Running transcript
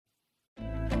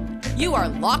You are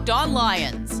Locked On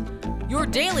Lions, your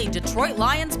daily Detroit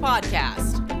Lions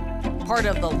podcast. Part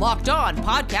of the Locked On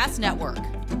Podcast Network,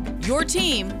 your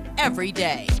team every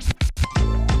day.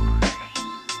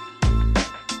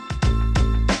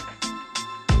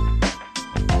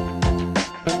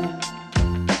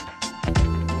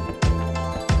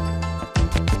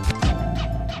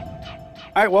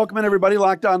 All right, welcome in everybody.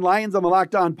 Locked On Lions on the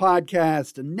Locked On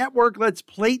Podcast Network. Let's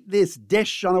plate this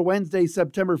dish on a Wednesday,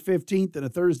 September 15th and a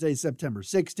Thursday, September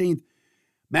 16th.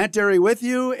 Matt Derry with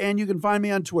you, and you can find me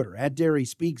on Twitter at Derry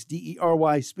Speaks,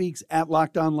 D-E-R-Y Speaks, at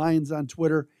Locked On Lions on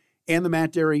Twitter, and the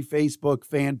Matt Derry Facebook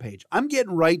fan page. I'm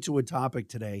getting right to a topic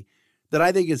today that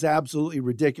I think is absolutely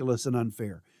ridiculous and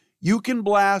unfair. You can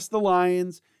blast the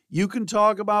Lions. You can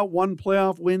talk about one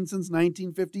playoff win since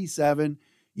 1957.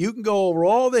 You can go over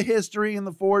all the history in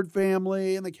the Ford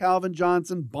family and the Calvin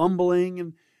Johnson bumbling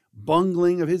and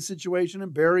bungling of his situation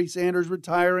and Barry Sanders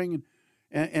retiring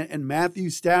and Matthew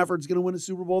Stafford's going to win a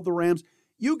Super Bowl with the Rams.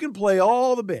 You can play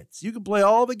all the bits. You can play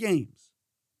all the games.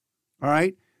 All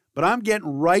right? But I'm getting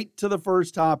right to the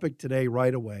first topic today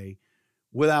right away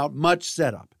without much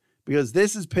setup because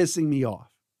this is pissing me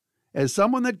off. As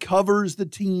someone that covers the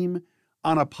team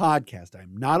on a podcast,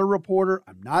 I'm not a reporter.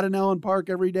 I'm not in Allen Park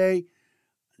every day.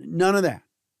 None of that.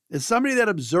 As somebody that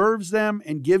observes them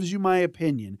and gives you my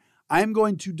opinion, I'm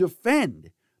going to defend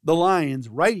the Lions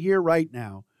right here, right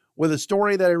now, with a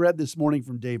story that I read this morning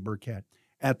from Dave Burkett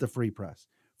at the Free Press.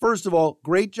 First of all,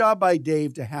 great job by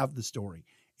Dave to have the story.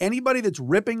 Anybody that's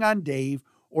ripping on Dave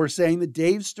or saying that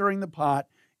Dave's stirring the pot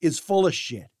is full of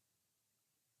shit.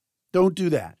 Don't do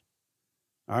that.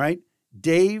 All right?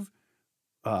 Dave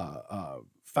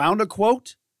found a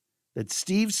quote that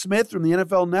Steve Smith from the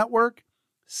NFL Network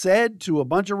said to a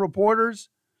bunch of reporters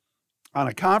on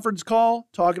a conference call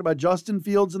talking about Justin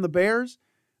Fields and the Bears,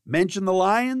 mentioned the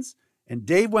Lions, and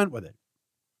Dave went with it.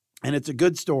 And it's a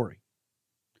good story.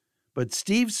 But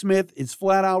Steve Smith is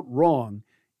flat out wrong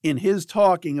in his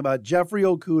talking about Jeffrey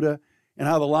Okudah and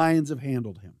how the Lions have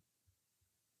handled him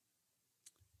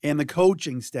and the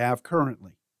coaching staff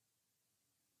currently.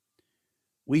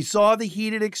 We saw the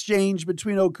heated exchange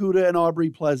between Okudah and Aubrey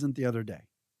Pleasant the other day.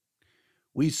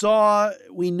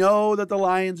 We know that the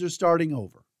Lions are starting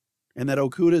over and that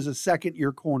Okudah is a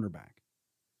second-year cornerback.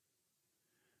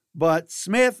 But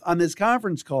Smith, on this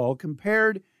conference call,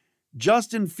 compared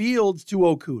Justin Fields to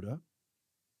Okudah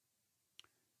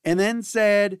and then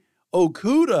said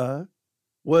Okudah's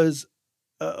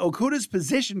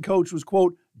position coach was,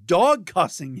 quote,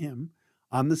 dog-cussing him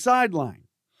on the sideline.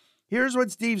 Here's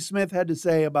what Steve Smith had to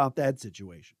say about that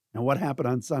situation and what happened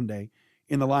on Sunday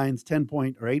in the Lions'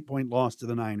 10-point or 8-point loss to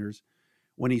the Niners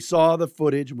when he saw the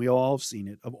footage, and we all have seen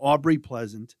it, of Aubrey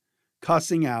Pleasant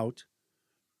cussing out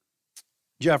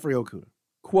Jeffrey Okudah.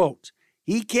 Quote,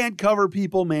 he can't cover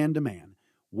people man-to-man.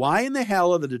 Why in the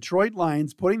hell are the Detroit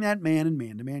Lions putting that man in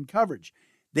man-to-man coverage?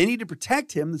 They need to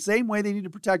protect him the same way they need to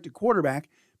protect a quarterback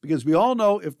because we all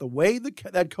know if the way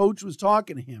that coach was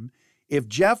talking to him, if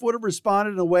Jeff would have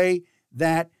responded in a way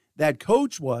that that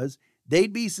coach was,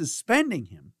 they'd be suspending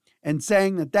him and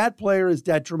saying that that player is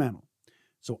detrimental.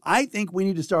 So I think we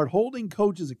need to start holding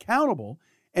coaches accountable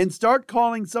and start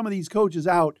calling some of these coaches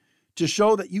out to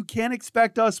show that you can't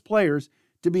expect us players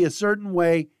to be a certain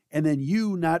way and then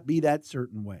you not be that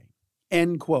certain way.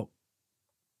 End quote.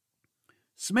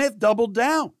 Smith doubled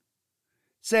down,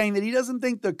 saying that he doesn't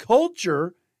think the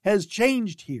culture has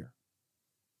changed here.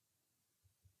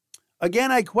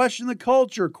 Again, I question the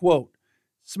culture, quote,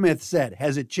 Smith said.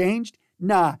 Has it changed?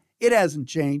 Nah, it hasn't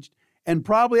changed. And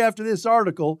probably after this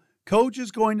article, coach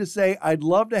is going to say, I'd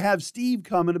love to have Steve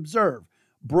come and observe.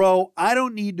 Bro, I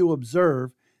don't need to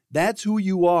observe. That's who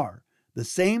you are. The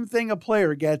same thing a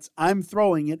player gets, I'm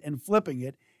throwing it and flipping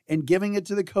it and giving it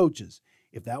to the coaches.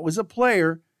 If that was a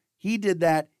player, he did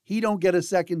that. He don't get a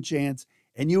second chance.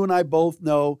 And you and I both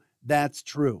know that's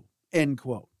true. End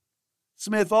quote.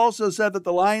 Smith also said that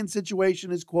the Lions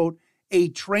situation is, quote, a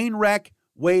train wreck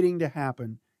waiting to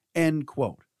happen, end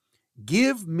quote.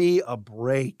 Give me a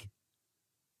break.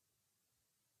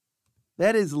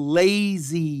 That is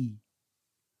lazy.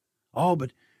 Oh,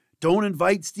 but don't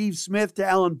invite Steve Smith to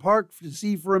Allen Park to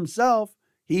see for himself.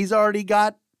 He's already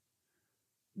got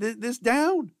this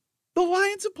down. The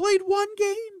Lions have played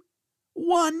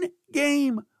one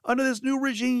game under this new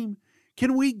regime.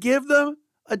 Can we give them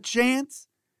a chance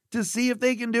to see if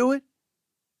they can do it?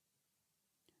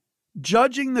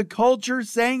 Judging the culture,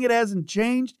 saying it hasn't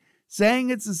changed, saying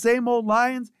it's the same old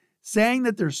Lions, saying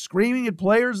that they're screaming at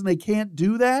players and they can't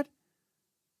do that.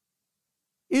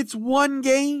 It's one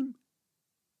game.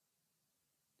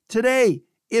 Today,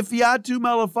 Ifeatu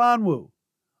Melifonwu,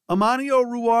 Amani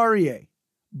Oruwariye,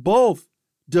 both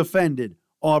defended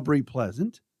Aubrey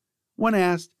Pleasant when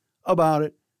asked about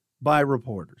it by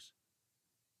reporters.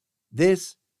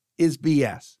 This is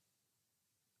BS.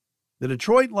 The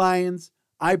Detroit Lions,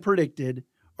 I predicted,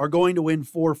 are going to win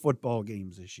 4 football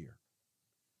games this year.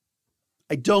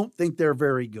 I don't think they're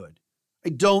very good. I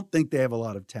don't think they have a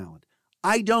lot of talent.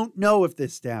 I don't know if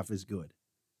this staff is good,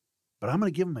 but I'm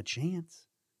going to give them a chance.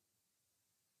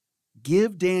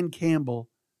 Give Dan Campbell,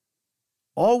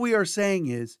 all we are saying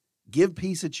is give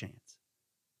Peace a chance.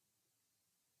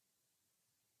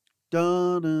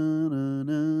 Dun, dun, dun,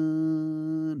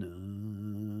 dun,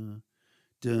 dun.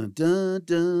 Dun, dun,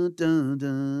 dun, dun,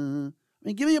 dun. I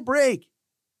mean, give me a break.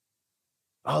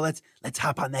 Oh, let's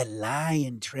hop on that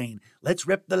lion train. Let's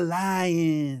rip the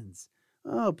Lions.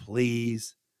 Oh,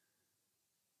 please.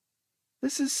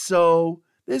 This is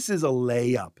a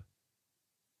layup.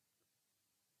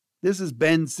 This is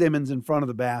Ben Simmons in front of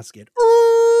the basket.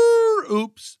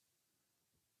 Oops.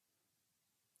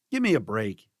 Give me a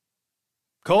break.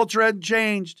 Culture hadn't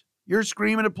changed. You're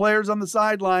screaming at players on the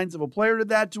sidelines. If a player did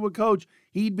that to a coach,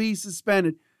 he'd be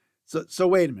suspended. So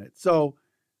wait a minute. So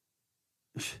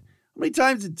how many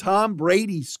times did Tom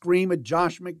Brady scream at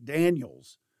Josh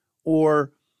McDaniels?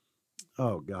 Or,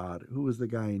 oh God, who was the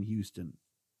guy in Houston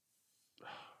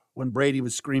when Brady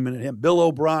was screaming at him? Bill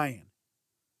O'Brien.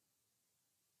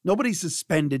 Nobody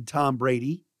suspended Tom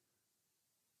Brady.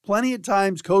 Plenty of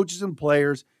times coaches and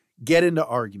players get into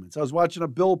arguments. I was watching a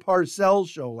Bill Parcells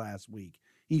show last week.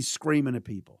 He's screaming at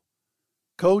people.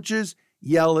 Coaches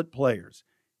yell at players.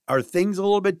 Are things a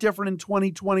little bit different in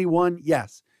 2021?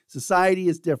 Yes. Society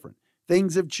is different.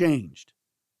 Things have changed.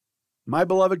 My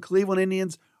beloved Cleveland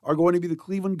Indians are going to be the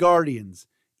Cleveland Guardians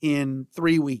in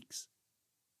 3 weeks.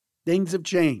 Things have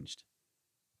changed.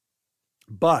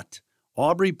 But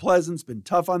Aubrey Pleasant's been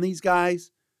tough on these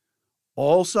guys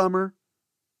all summer.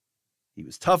 He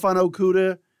was tough on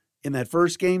Okudah in that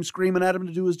first game, screaming at him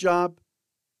to do his job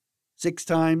 6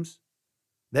 times.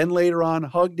 Then later on,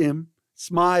 hugged him,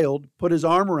 smiled, put his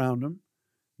arm around him,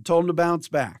 and told him to bounce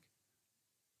back.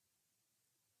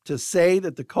 To say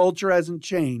that the culture hasn't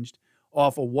changed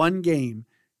off of one game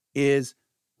is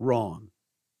wrong.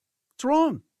 It's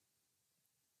wrong.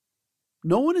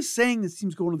 No one is saying this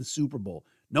team's going to the Super Bowl.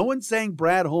 No one's saying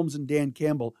Brad Holmes and Dan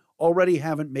Campbell already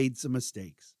haven't made some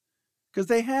mistakes, because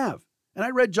they have. And I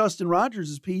read Justin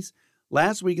Rogers' piece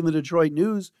last week in the Detroit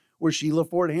News where Sheila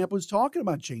Ford Hamp was talking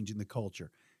about changing the culture.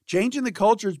 Changing the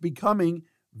culture is becoming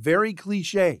very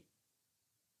cliche.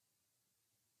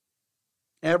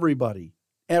 Everybody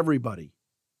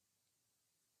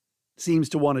seems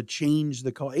to want to change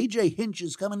the culture. A.J. Hinch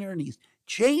is coming here and he's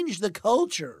changed the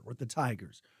culture with the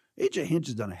Tigers. A.J. Hinch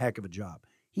has done a heck of a job.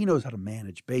 He knows how to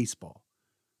manage baseball.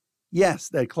 Yes,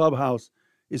 that clubhouse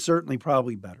is certainly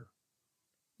probably better.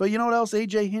 But you know what else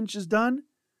A.J. Hinch has done?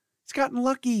 He's gotten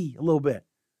lucky a little bit.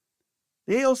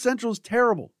 The AL Central is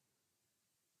terrible.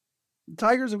 The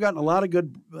Tigers have gotten a lot of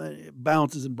good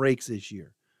bounces and breaks this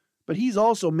year. But he's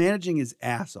also managing his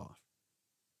ass off.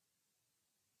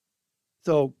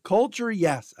 So culture,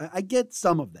 yes, I get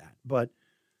some of that. But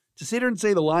to sit here and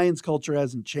say the Lions culture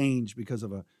hasn't changed because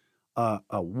of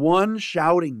a one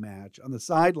shouting match on the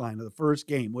sideline of the first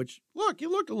game, which, look,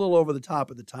 you looked a little over the top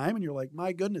at the time, and you're like,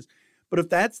 my goodness. But if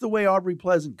that's the way Aubrey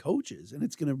Pleasant coaches and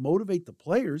it's going to motivate the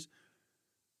players,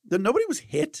 then nobody was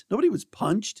hit. Nobody was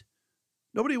punched.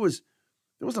 There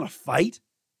wasn't a fight.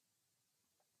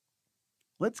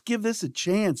 Let's give this a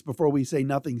chance before we say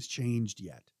nothing's changed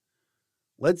yet.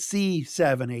 Let's see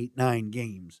 7, 8, 9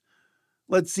 games.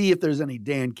 Let's see if there's any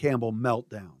Dan Campbell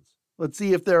meltdowns. Let's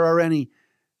see if there are any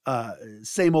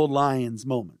same old Lions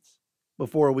moments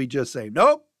before we just say,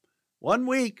 nope, 1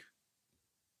 week.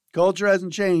 Culture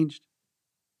hasn't changed.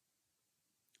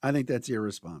 I think that's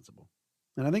irresponsible.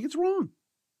 And I think it's wrong.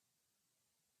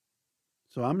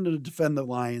 So I'm going to defend the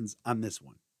Lions on this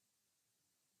one.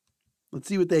 Let's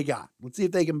see what they got. Let's see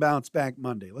if they can bounce back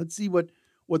Monday. Let's see what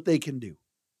they can do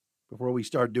before we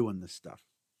start doing this stuff.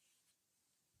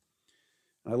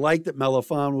 I like that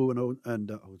Melifonwu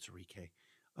and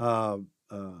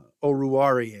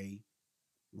Oruwariye.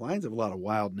 Lions have a lot of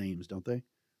wild names, don't they?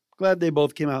 Glad they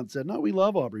both came out and said, no, we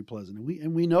love Aubrey Pleasant.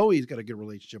 And we know he's got a good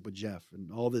relationship with Jeff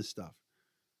and all this stuff.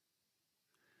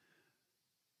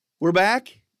 We're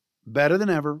back. Better than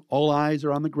ever. All eyes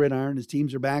are on the gridiron as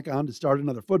teams are back on to start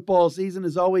another football season.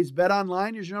 As always,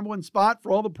 BetOnline is your number one spot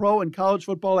for all the pro and college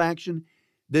football action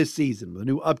this season. With a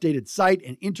new updated site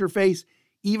and interface,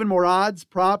 even more odds,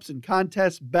 props, and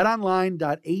contests,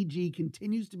 betonline.ag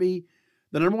continues to be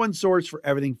the number one source for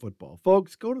everything football.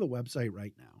 Folks, go to the website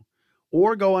right now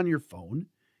or go on your phone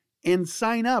and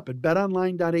sign up at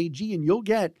betonline.ag, and you'll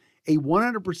get a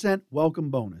 100% welcome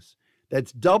bonus.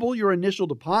 That's double your initial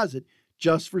deposit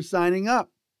just for signing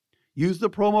up. Use the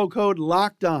promo code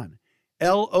LOCKEDON,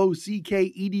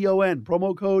 LOCKEDON,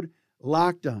 promo code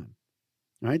LOCKEDON.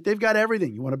 All right, they've got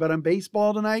everything. You want to bet on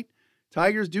baseball tonight?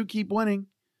 Tigers do keep winning.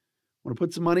 Want to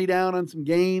put some money down on some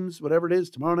games, whatever it is,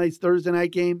 tomorrow night's Thursday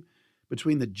night game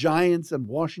between the Giants and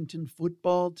Washington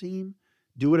football team?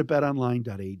 Do it at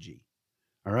betonline.ag.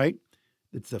 All right?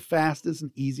 It's the fastest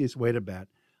and easiest way to bet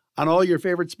on all your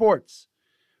favorite sports.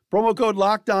 Promo code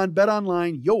LOCKEDON,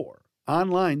 BetOnline, your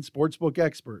online sportsbook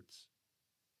experts.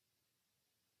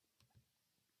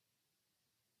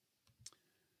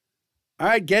 All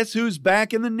right, guess who's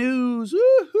back in the news?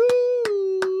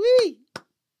 Woo-hoo-wee.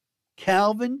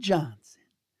 Calvin Johnson.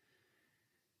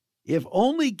 If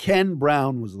only Ken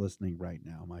Brown was listening right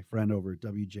now, my friend over at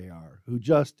WJR, who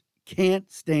just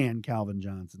can't stand Calvin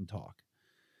Johnson talk.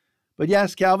 But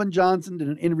yes, Calvin Johnson did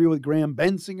an interview with Graham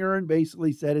Bensinger and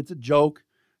basically said it's a joke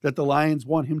that the Lions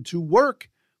want him to work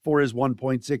for his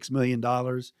 $1.6 million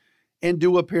and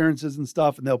do appearances and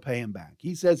stuff, and they'll pay him back.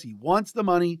 He says he wants the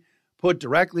money put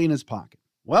directly in his pocket.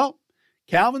 Well,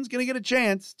 Calvin's going to get a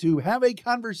chance to have a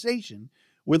conversation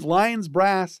with Lions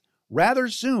brass rather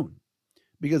soon,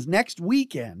 because next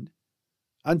weekend,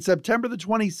 on September the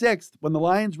 26th, when the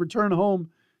Lions return home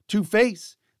to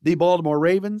face the Baltimore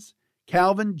Ravens,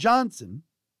 Calvin Johnson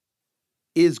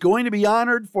is going to be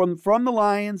honored from the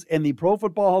Lions and the Pro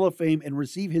Football Hall of Fame and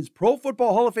receive his Pro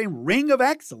Football Hall of Fame Ring of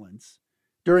Excellence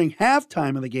during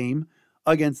halftime of the game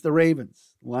against the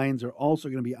Ravens. The Lions are also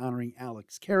going to be honoring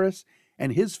Alex Karras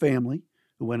and his family,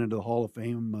 who went into the Hall of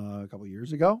Fame a couple of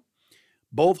years ago.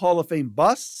 Both Hall of Fame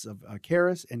busts of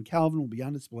Karras and Calvin will be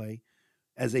on display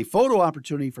as a photo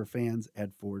opportunity for fans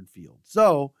at Ford Field.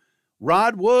 So,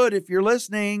 Rod Wood, if you're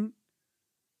listening,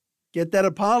 get that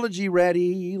apology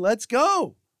ready. Let's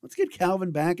go. Let's get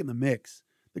Calvin back in the mix.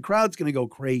 The crowd's going to go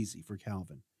crazy for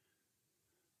Calvin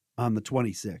on the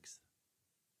 26th.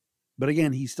 But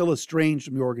again, he's still estranged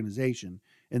from the organization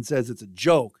and says it's a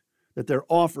joke that their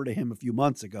offer to him a few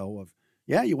months ago of,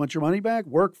 yeah, you want your money back?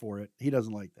 Work for it. He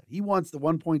doesn't like that. He wants the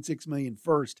 $1.6 million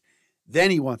first. Then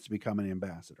he wants to become an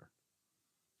ambassador.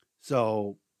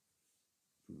 So,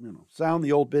 sound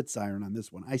the old bit siren on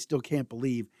this one. I still can't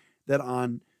believe that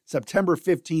on September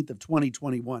 15th of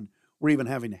 2021, we're even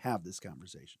having to have this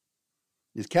conversation.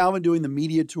 Is Calvin doing the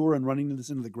media tour and running this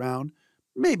into the ground?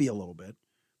 Maybe a little bit,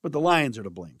 but the Lions are to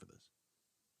blame for this.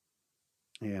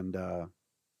 And,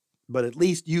 but at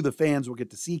least you, the fans, will get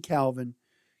to see Calvin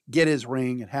get his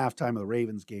ring at halftime of the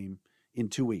Ravens game in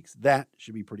 2 weeks. That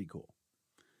should be pretty cool.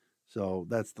 So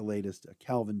that's the latest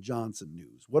Calvin Johnson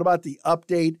news. What about the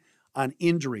update on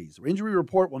injuries? Our injury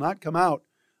report will not come out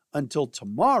until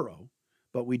tomorrow,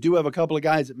 but we do have a couple of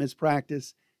guys that missed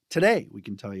practice today we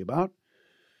can tell you about.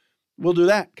 We'll do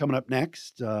that coming up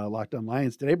next. Locked on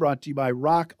Lions today, brought to you by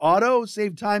Rock Auto.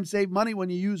 Save time, save money when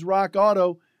you use Rock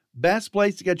Auto. Best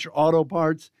place to get your auto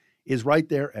parts is right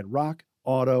there at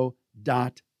rockauto.com.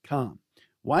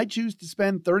 Why choose to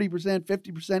spend 30%,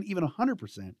 50%, even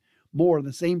 100% more on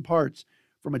the same parts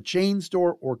from a chain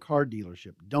store or car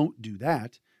dealership? Don't do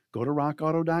that. Go to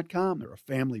rockauto.com. They're a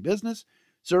family business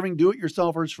serving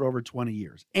do-it-yourselfers for over 20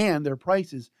 years. And their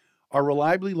prices are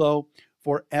reliably low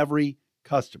for every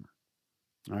customer.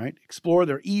 All right. Explore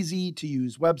their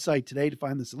easy-to-use website today to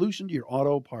find the solution to your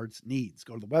auto parts needs.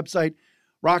 Go to the website,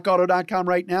 rockauto.com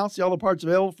right now. See all the parts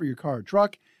available for your car or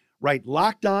truck. Write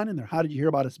Locked On in their How Did You Hear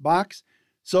About Us box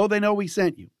so they know we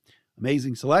sent you.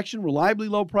 Amazing selection, reliably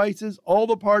low prices, all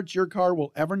the parts your car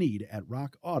will ever need at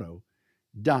rockauto.com.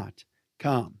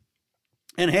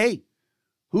 And hey,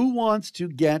 who wants to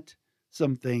get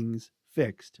some things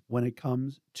fixed when it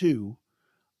comes to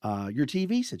your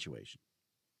TV situation?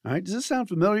 All right, does this sound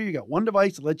familiar? You got one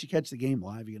device that lets you catch the game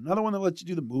live. You got another one that lets you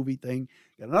do the movie thing.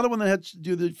 You got another one that lets you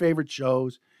do the favorite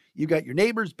shows. You got your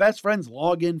neighbor's best friends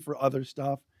log in for other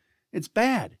stuff. It's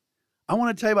bad. I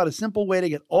want to tell you about a simple way to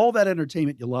get all that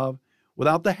entertainment you love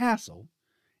without the hassle,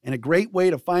 and a great way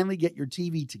to finally get your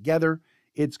TV together.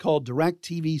 It's called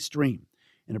DirecTV Stream,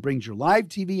 and it brings your live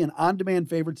TV and on-demand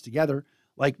favorites together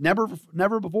like never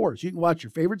before. So you can watch your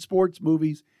favorite sports,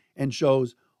 movies, and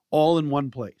shows all in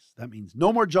one place. That means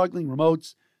no more juggling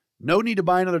remotes, no need to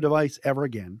buy another device ever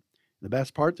again. The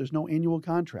best part, there's no annual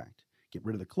contract. Get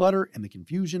rid of the clutter and the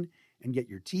confusion and get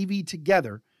your TV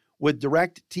together with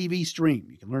DirecTV Stream.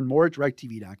 You can learn more at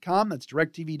directtv.com. That's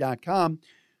directtv.com.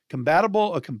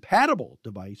 A compatible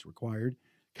device required.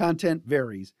 Content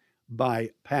varies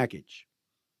by package.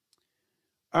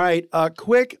 All right, a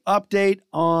quick update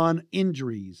on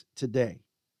injuries today.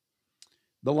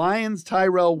 The Lions'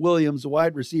 Tyrell Williams, the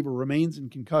wide receiver, remains in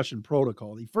concussion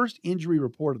protocol. The first injury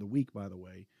report of the week, by the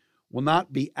way, will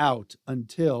not be out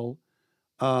until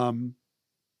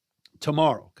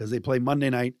tomorrow because they play Monday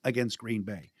night against Green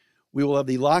Bay. We will have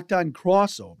the Locked On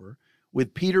crossover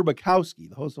with Peter Bukowski,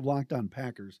 the host of Locked On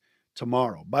Packers,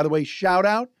 tomorrow. By the way, shout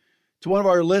out to one of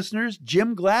our listeners,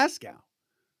 Jim Glasgow.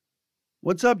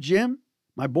 What's up, Jim?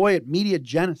 My boy at Media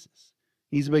Genesis.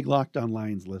 He's a big Locked On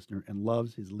Lions listener and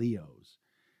loves his Leos.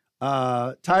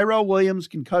 Tyrell Williams,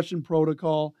 concussion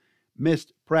protocol,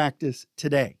 missed practice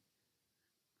today.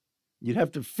 You'd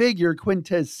have to figure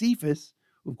Quintez Cephas,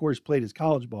 who of course played his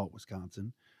college ball at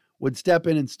Wisconsin, would step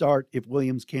in and start if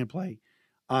Williams can't play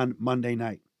on Monday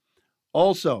night.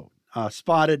 Also,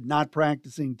 spotted not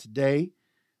practicing today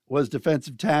was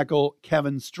defensive tackle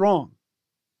Kevin Strong.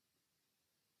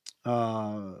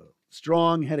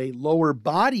 Strong had a lower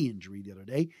body injury the other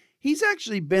day. He's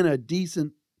actually been a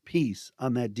decent piece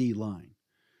on that D line.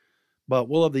 But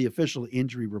we'll have the official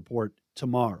injury report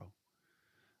tomorrow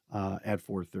at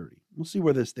 4:30. We'll see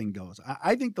where this thing goes.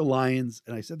 I think the Lions,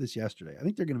 and I said this yesterday, I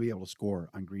think they're going to be able to score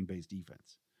on Green Bay's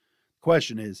defense. The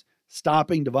question is,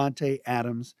 stopping Devontae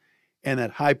Adams and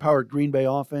that high-powered Green Bay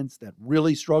offense that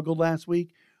really struggled last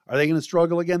week, are they going to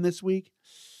struggle again this week?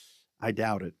 I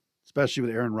doubt it, especially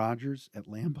with Aaron Rodgers at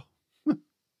Lambeau.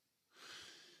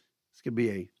 It's going to be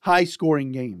a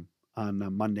high-scoring game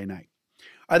on Monday night.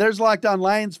 All right, there's Locked On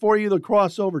Lions for you. The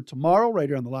crossover tomorrow right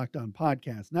here on the Locked On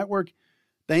Podcast Network.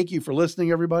 Thank you for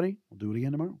listening, everybody. We'll do it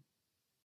again tomorrow.